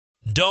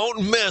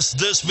Don't miss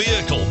this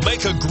vehicle.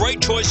 Make a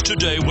great choice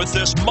today with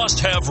this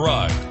must-have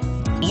ride.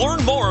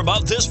 Learn more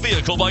about this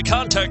vehicle by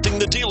contacting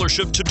the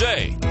dealership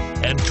today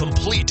and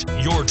complete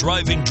your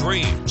driving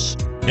dreams.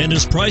 And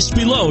is priced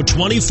below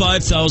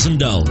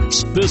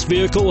 $25,000. This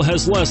vehicle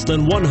has less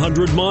than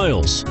 100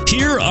 miles.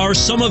 Here are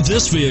some of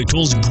this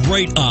vehicle's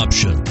great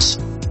options: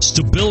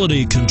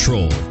 stability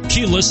control,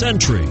 keyless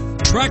entry,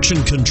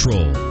 traction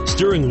control,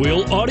 steering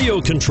wheel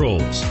audio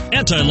controls,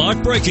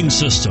 anti-lock braking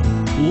system,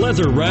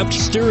 leather-wrapped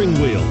steering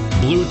wheel,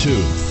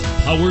 Bluetooth,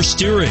 power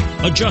steering,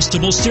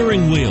 adjustable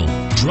steering wheel,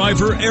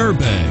 driver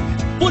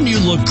airbag. Wouldn't you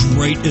look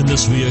great in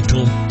this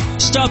vehicle?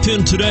 Stop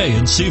in today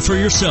and see for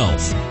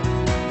yourself.